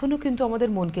এখনও কিন্তু আমাদের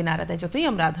মনকে নাড়া দেয়, যতই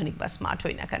আমরা আধুনিক বা স্মার্ট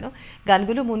হই না কেন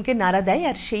গানগুলো মনকে নাড়া দেয়।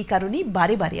 আর সেই কারণেই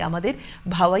বারে বারে আমাদের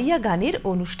ভাওয়াইয়া গানের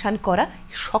অনুষ্ঠান করা,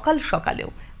 সকাল সকালেও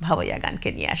ভাওয়াইয়া গানকে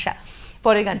নিয়ে আসা।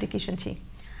 পরের গানটি কি শুনছি?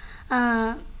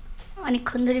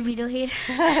 অনেকক্ষণ ধরে বিরহের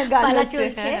পালা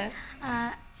চলছে,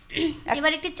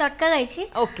 এবার একটি চটকা গাইছি।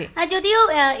 ওকে। যদিও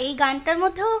এই গানটার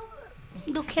মধ্যেও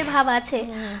দুঃখের ভাব আছে,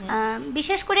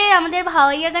 বিশেষ করে আমাদের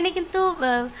ভাওয়াইয়া গানে কিন্তু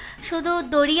শুধু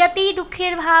দরিয়াতেই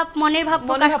দুঃখের ভাব, মনের ভাব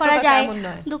প্রকাশ করা যায়,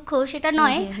 দুঃখ সেটা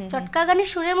নয়, চটকা গানের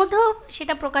সুরের মধ্যেও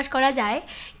সেটা প্রকাশ করা যায়,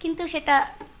 কিন্তু সেটা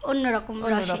অন্যরকম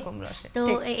রসে। তো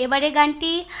এবারে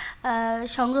গানটি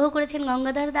সংগ্রহ করেছেন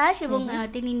গঙ্গাধর দাস এবং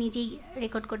তিনি নিজেই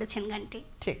রেকর্ড করেছেন গানটি।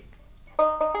 ঠিক।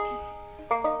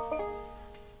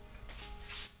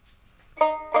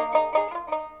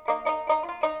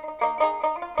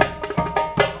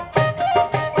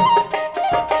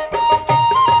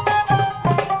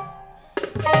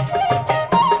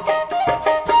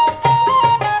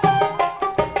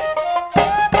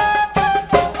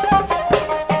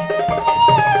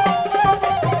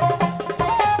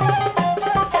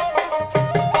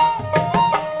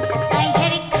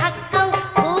 ঘেরে খাক্কাও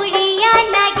করিয়া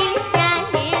নাগিল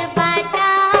চালের বা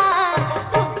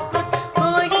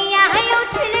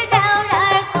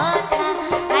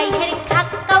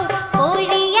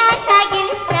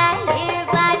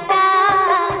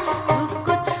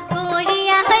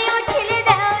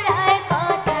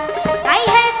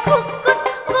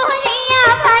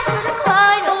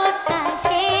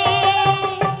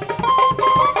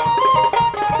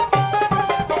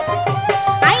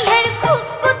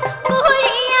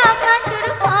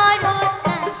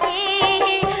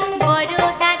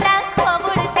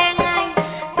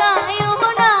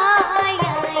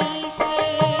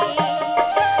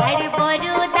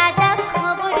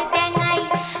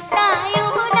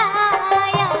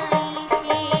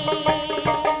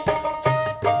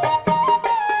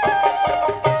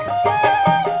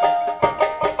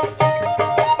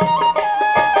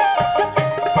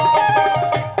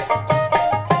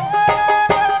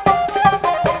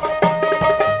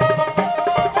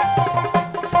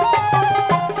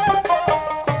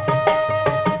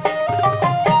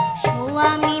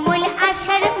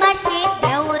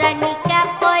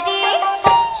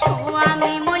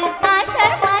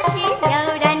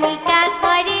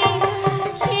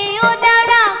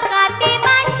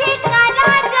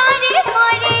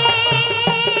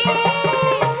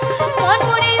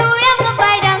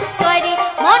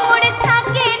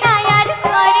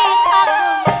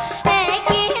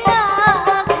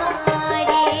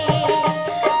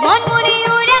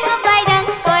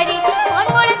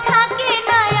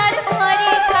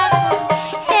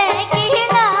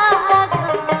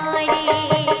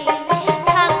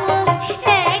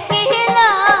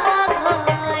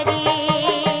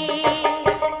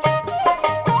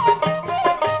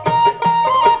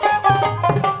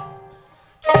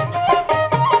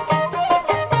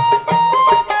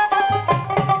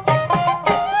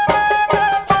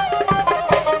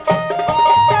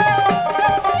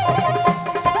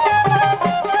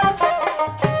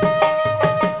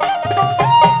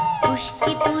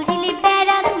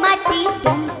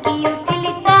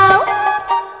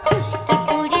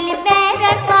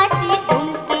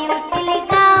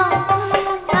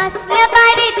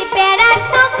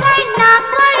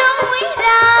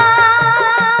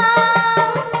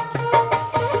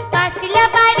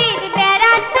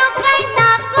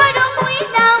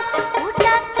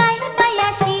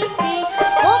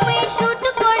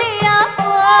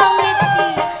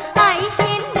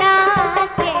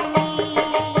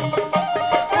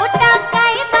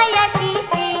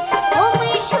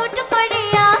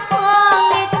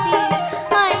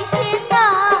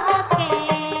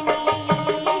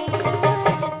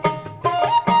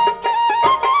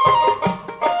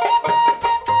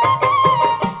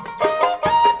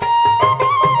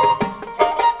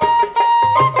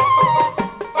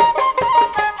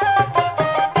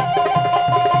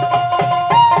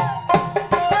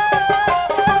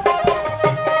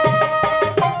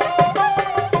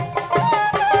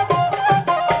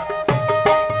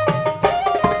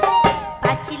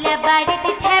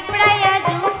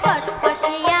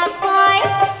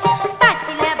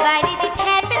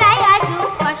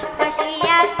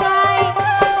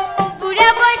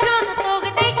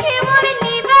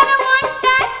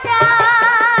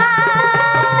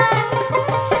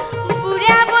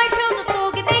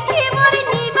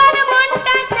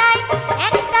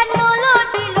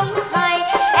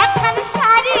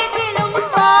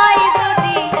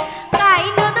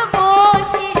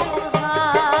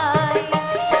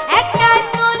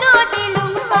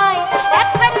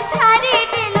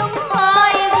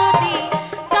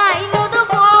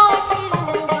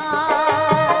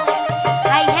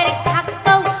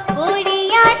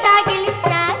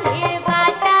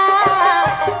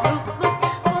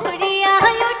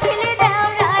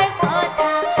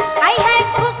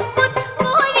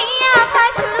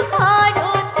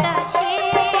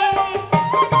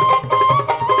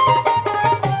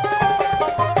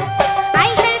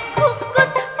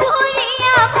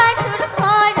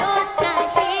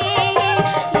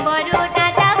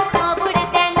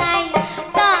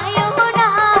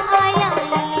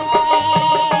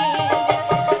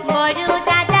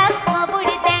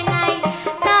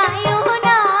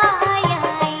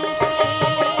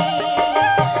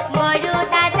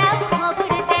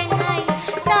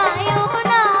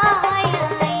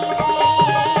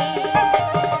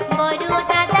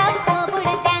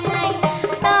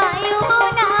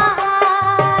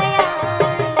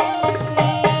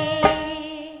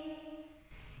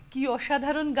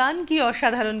অসাধারণ গান, কি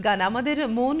অসাধারণ গান! আমাদের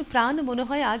মন প্রাণ মনে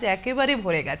হয় আজ একেবারে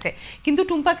ভরে গেছে। কিন্তু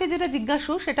টুম্পাকে যেটা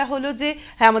জিজ্ঞাসা সেটা হলো যে,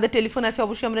 হ্যাঁ আমাদের টেলিফোন আছে,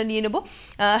 অবশ্যই আমরা নিয়ে নেব।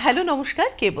 হ্যালো, নমস্কার,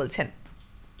 কে বলছেন?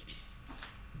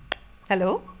 হ্যালো।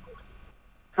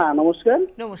 হ্যাঁ নমস্কার।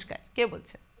 নমস্কার, কে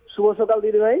বলছেন? শুভ সকাল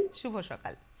দিদি ভাই। শুভ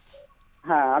সকাল।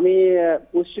 হ্যাঁ, আমি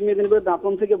পশ্চিম মেদিনীপুরের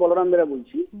দাঁতন থেকে বলরাম বেরা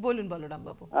বলছি। বলুন বলরাম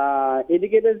বাবু।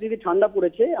 এদিকে বেশ দিদি ঠান্ডা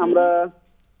পড়েছে। আমরা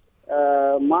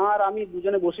মা আর আমি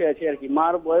দুজনে বসে আছি আর কি।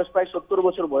 মার বয়স প্রায় 70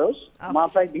 বছর বয়স। মা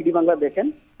প্রায় ডিডি বাংলা দেখেন।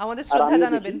 আমাদের শ্রদ্ধা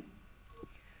জানাবেন।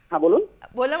 হ্যাঁ বলুন।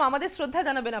 বললাম আমাদের শ্রদ্ধা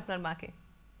জানাবেন আপনার মাকে।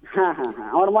 হ্যাঁ হ্যাঁ হ্যাঁ,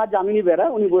 আমার মা জামিনী বেরা,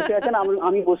 উনি বসে আছেন,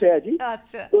 আমি বসে আছি।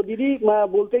 আচ্ছা। তো দিদি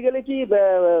বলতে গেলে কি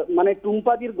মানে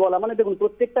টুম্পাদির গলা, মানে দেখুন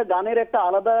প্রত্যেকটা গানের একটা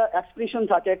আলাদা এক্সপ্রেশন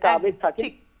থাকে, একটা আবেগ থাকে।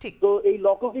 তো এই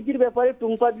লোকগীতির ব্যাপারে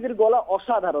টুম্পাদির গলা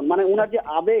অসাধারণ, মানে ওনার যে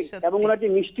আবেগ এবং ওনার যে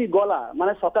মিষ্টি গলা,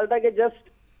 মানে সকালটাকে জাস্ট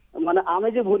মানে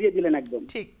আমেজে ভরিয়ে দিলেন একদম।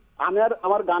 ঠিক।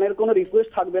 আমার গানের কোনো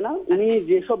রিকোয়েস্ট থাকবে না, উনি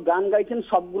যেসব গান গাইছেন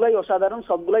সবগুলাই অসাধারণ,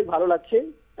 সবগুলাই ভালো লাগছে।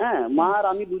 হ্যাঁ, মা আর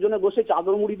আমি দুজনে বসে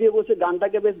চাদর মুড়ি দিয়ে বসে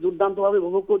গানটাকে বেশ দুর্দান্ত ভাবে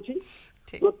উপভোগ করছি।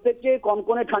 প্রত্যেককে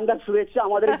কনকনে ঠান্ডার শুভেচ্ছা।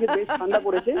 আমাদের এখানে বেশ ঠান্ডা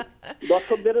পড়েছে।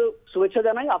 দর্শকদেরও শুভেচ্ছা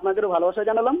জানাই, আপনাদেরও ভালোবাসা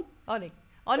জানালাম। অনেক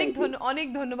অনেক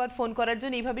ধন্যবাদ ফোন করার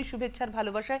জন্য। এইভাবে শুভেচ্ছার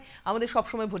ভালোবাসায় আমাদের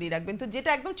সবসময় ভরিয়ে রাখবেন। তো যেটা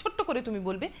একদম ছোট্ট করে তুমি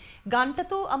বলবে, গানটা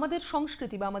তো আমাদের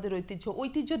সংস্কৃতি বা আমাদের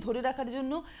ঐতিহ্য ধরে রাখার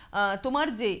জন্য তোমার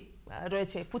যে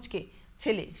রয়েছে পুচকে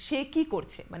ছেলে, সে কি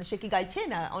করছে? মানে সে কি গাইছে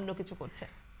না অন্য কিছু করছে?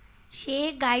 সে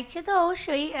গাইছে তো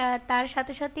অবশ্যই, তার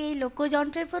সাথে সাথে এই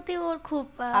লোকযন্ত্রের প্রতি ওর খুব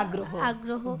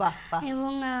আগ্রহ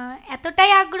এবং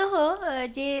এতটাই আগ্রহ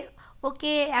যে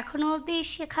ওকে এখনো অবধি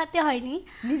শেখাতে হয়নি,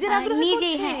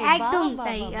 নিজেই। হ্যাঁ একদম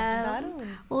তাই।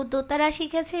 ও দোতারা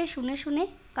শিখেছে শুনে শুনে,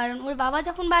 কারণ ওর বাবা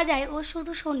যখন বাজায় ও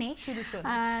শুধু শোনে।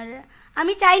 আর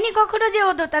আমি চাইনি কখনো যে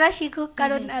ও দোতারা শিখুক,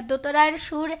 কারণ দোতারার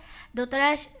সুর, দোতারা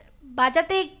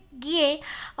বাজাতে গিয়ে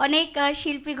অনেক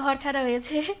শিল্পী ঘর ছাড়া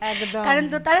হয়েছে, কারণ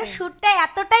দোতারার সুরটা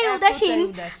এতটাই উদাসীন,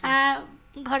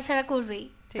 ঘর ছাড়া করবেই।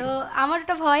 তো আমার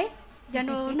একটা ভয় যেন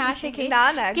না শেখে,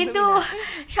 কিন্তু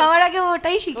সবার আগে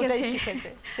ওটাই শিখেছে।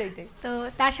 তো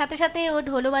তার সাথে সাথে ও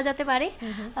ঢোলও বাজাতে পারে,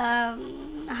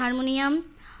 হারমোনিয়াম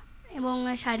এবং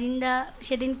সারিন্দা।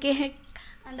 সেদিনকে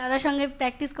দাদার সঙ্গে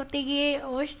প্র্যাকটিস করতে গিয়ে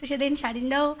ও সেদিন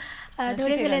সারিন্দাও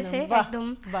ধরে ফেলেছে একদম।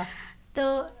 তো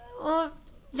ও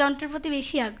যন্ত্রের প্রতি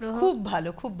বেশি আগ্রহ। খুব ভালো,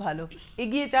 খুব ভালো।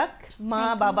 এগিয়ে যাক, মা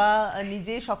বাবা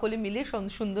নিজে সকলে মিলে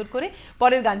সুন্দর করে।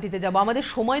 পরের গানটিতে যাব, আমাদের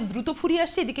সময় দ্রুত ফুরিয়ে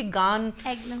আসছে, এদিকে গান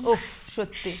ওফ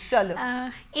সত্যি। চলো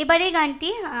এবারে গানটি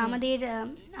আমাদের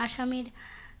আসামের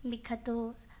বিখ্যাত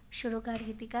সুরকার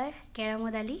গীতিকার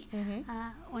কেরামত আলী,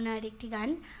 ওনার একটি গান।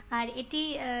 আর এটি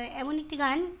এমন একটি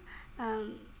গান,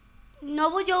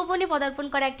 নবযৌবনে পদার্পণ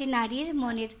করা একটি নারীর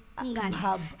মনের গান।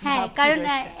 হ্যাঁ, কারণ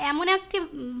এমন একটি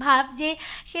ভাব যে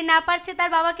সে না পারছে তার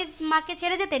বাবাকে মাকে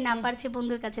ছেড়ে যেতে, না পারছে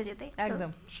বন্ধুর কাছে যেতে, একদম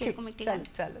সেরকম একটি গান।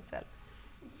 চলো চলো।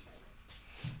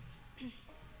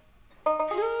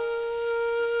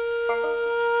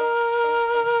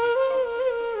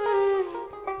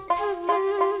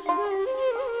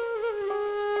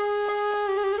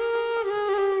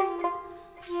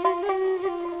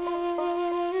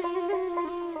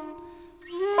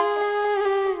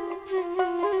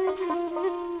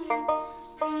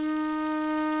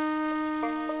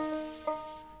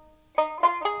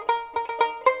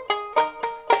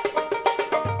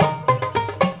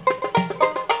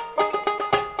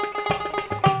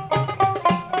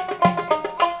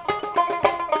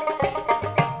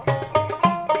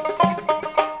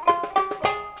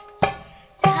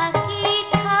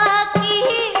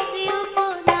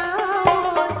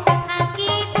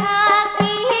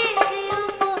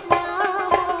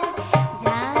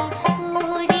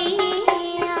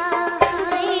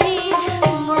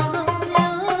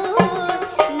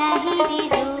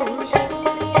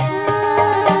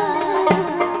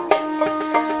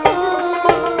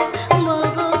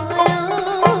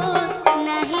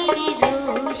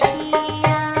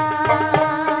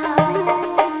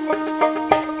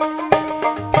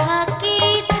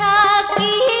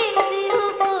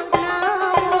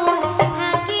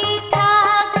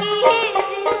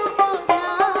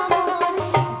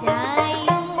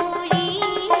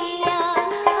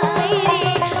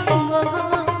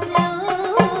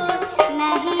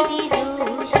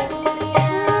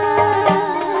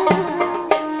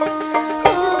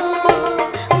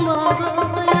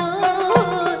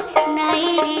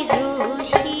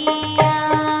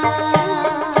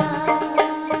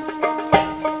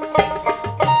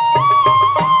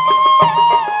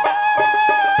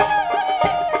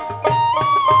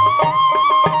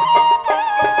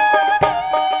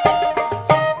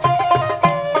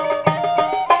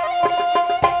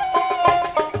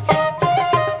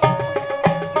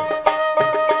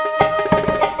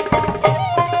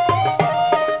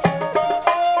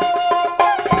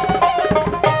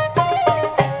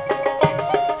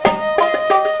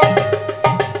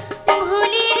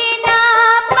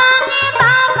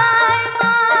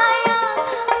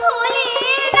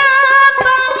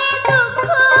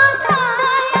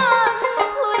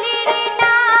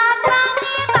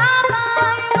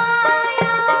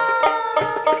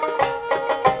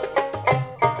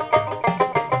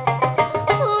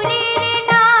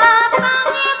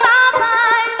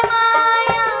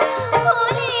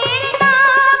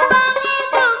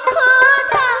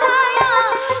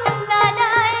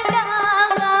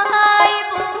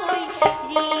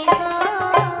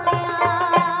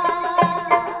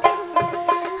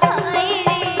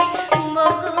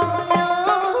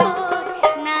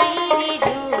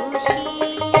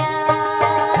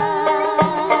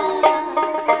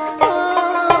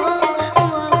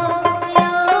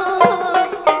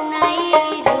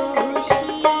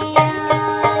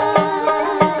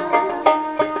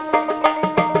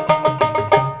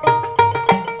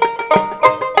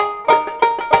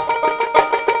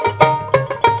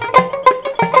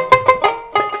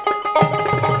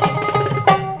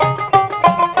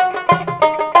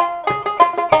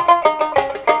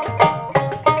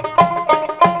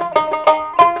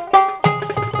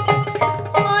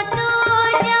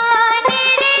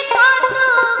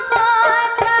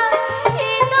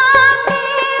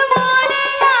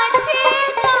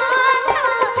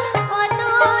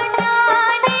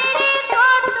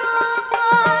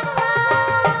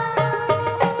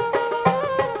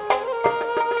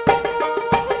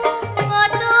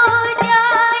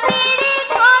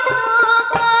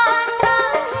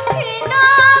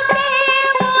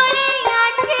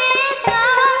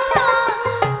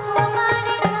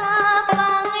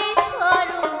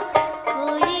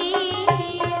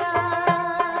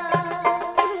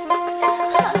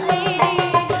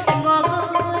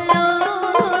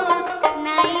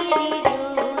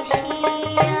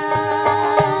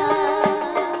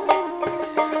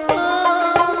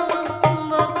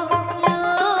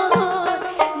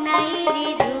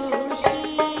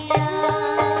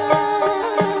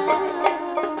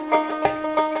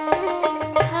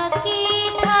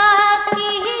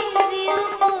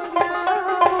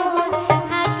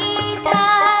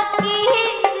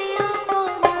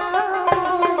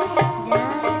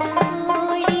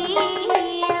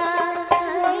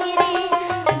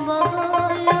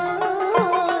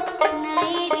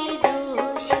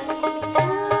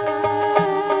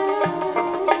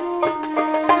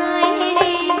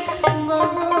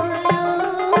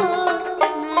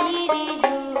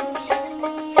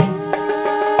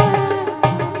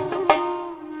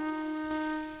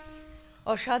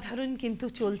 অসাধারণ কিন্তু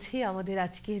চলছে আমাদের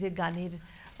আজকের গানের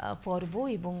পর্ব,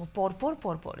 এবং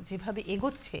পরপর যেভাবে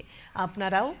এগোচ্ছে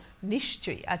আপনারাও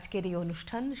নিশ্চয়ই আজকের এই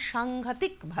অনুষ্ঠান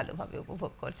সাংঘাতিক ভালোভাবে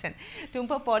উপভোগ করছেন।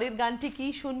 টুম্পা, পরের গানটি কি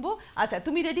শুনবো? আচ্ছা,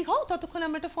 তুমি রেডি হও, ততক্ষণ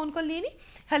আমরা একটা ফোন কল নিয়ে নিই।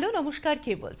 হ্যালো, নমস্কার,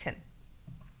 কে বলছেন?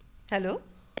 হ্যালো,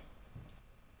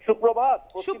 সুপ্রভাত।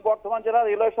 পশ্চিম বর্ধমান জেলার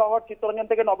রেলওয়ে শহর চিত্তরঞ্জন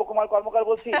থেকে নবকুমার কর্মকার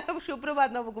বলছি। সুপ্রভাত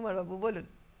নবকুমার বাবু, বলুন।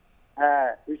 হ্যাঁ,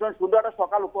 ভীষণ সুন্দর একটা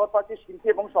সকাল উপহার পাচ্ছি শিল্পী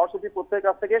এবং সরস্বতী প্রত্যেকের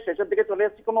কাছ থেকে। শেষের দিকে চলে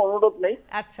এসেছি, কোনো অনুরোধ নেই।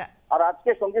 আচ্ছা। আর আজকে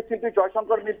সঙ্গীত শিল্পী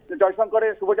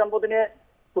জয়শঙ্করের শুভ জন্মদিনে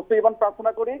সুস্থ জীবন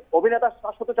প্রার্থনা করি, অভিনেতা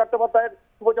শাশ্বত চট্টোপাধ্যায়ের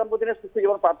শুভ জন্মদিনে সুস্থ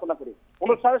জীবন প্রার্থনা করি।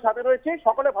 অনুষ্ঠানের সাথে রয়েছে,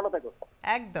 সকলে ভালো থাকো।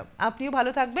 একদম, আপনিও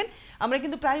ভালো থাকবেন। আমরা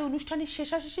কিন্তু প্রায় অনুষ্ঠানের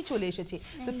শেষাশেষি চলে এসেছি,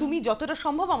 তো তুমি যতটা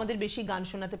সম্ভব আমাদের বেশি গান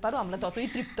শোনাতে পারো, আমরা ততই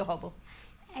তৃপ্ত হব।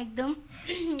 একদম,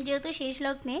 যেহেতু শেষ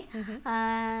লগ্নে,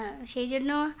 সেই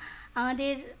জন্য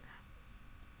আমাদের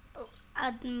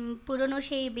পুরনো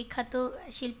সেই বিখ্যাত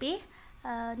শিল্পী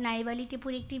নাইবালি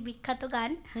টিপুর একটি বিখ্যাত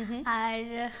গান। আর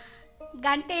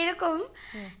গানটা এরকম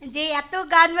যে এত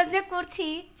গান বাজনা করছি,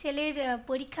 ছেলের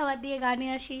পরীক্ষা বাদ দিয়ে গানে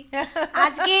আসি।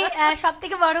 আজকে সব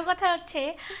থেকে বড় কথা হচ্ছে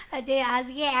যে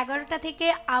আজকে 11টা থেকে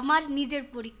আমার নিজের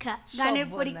পরীক্ষা, গানের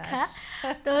পরীক্ষা।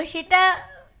 তো সেটা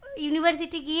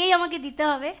ইউনিভার্সিটি গিয়েই আমাকে দিতে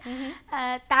হবে।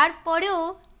 তারপরেও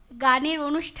গানের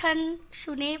অনুষ্ঠান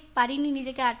শুনে পারিনি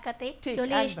নিজেকে আটকাতে,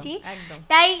 চলে এসেছি।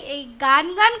 তাই এই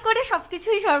গান করে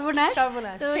সবকিছুই সর্বনাশ।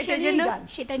 তো সেজন্য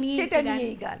সেটা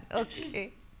নিয়েই গান। ওকে,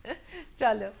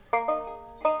 চলো।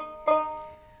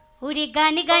 ওরে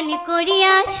গান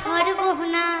করিয়া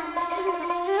সর্বনাশ,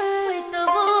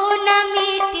 তবু না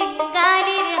মিটে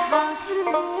গানের হাউস।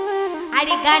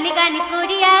 আরে গান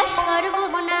করিয়া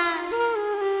সর্বনাশ,